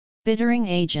Bittering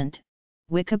agent,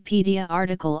 Wikipedia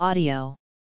article audio.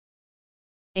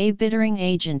 A bittering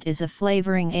agent is a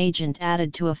flavoring agent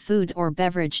added to a food or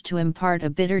beverage to impart a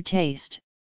bitter taste,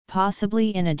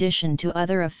 possibly in addition to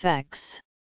other effects.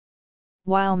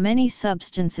 While many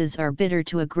substances are bitter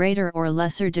to a greater or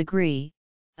lesser degree,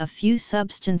 a few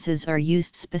substances are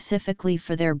used specifically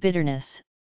for their bitterness,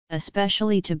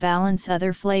 especially to balance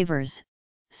other flavors,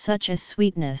 such as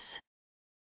sweetness.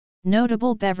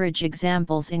 Notable beverage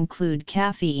examples include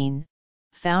caffeine,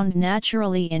 found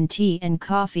naturally in tea and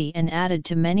coffee and added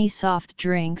to many soft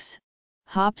drinks,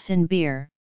 hops in beer,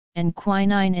 and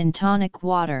quinine in tonic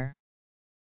water.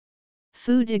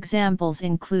 Food examples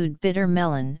include bitter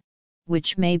melon,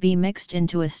 which may be mixed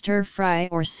into a stir-fry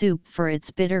or soup for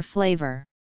its bitter flavor.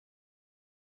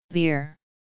 Beer.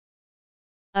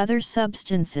 Other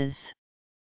substances.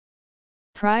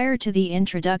 Prior to the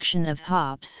introduction of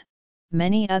hops,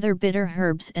 many other bitter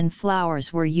herbs and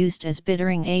flowers were used as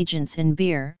bittering agents in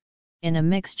beer, in a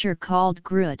mixture called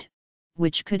gruit,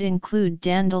 which could include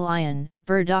dandelion,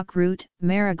 burdock root,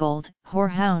 marigold,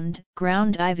 horehound,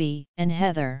 ground ivy, and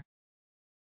heather.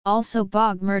 Also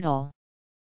bog myrtle.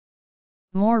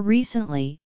 More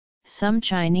recently, some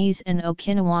Chinese and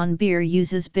Okinawan beer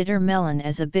uses bitter melon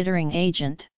as a bittering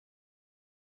agent.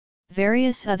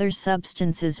 Various other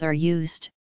substances are used,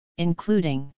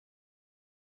 including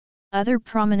other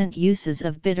prominent uses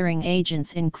of bittering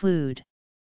agents include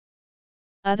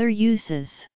other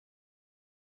uses.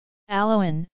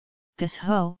 Aloin,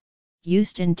 gasho,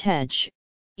 used in tej,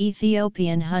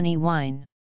 Ethiopian honey wine.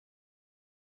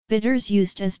 Bitters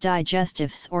used as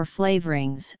digestives or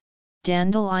flavorings,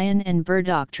 dandelion and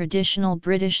burdock traditional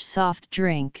British soft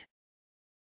drink.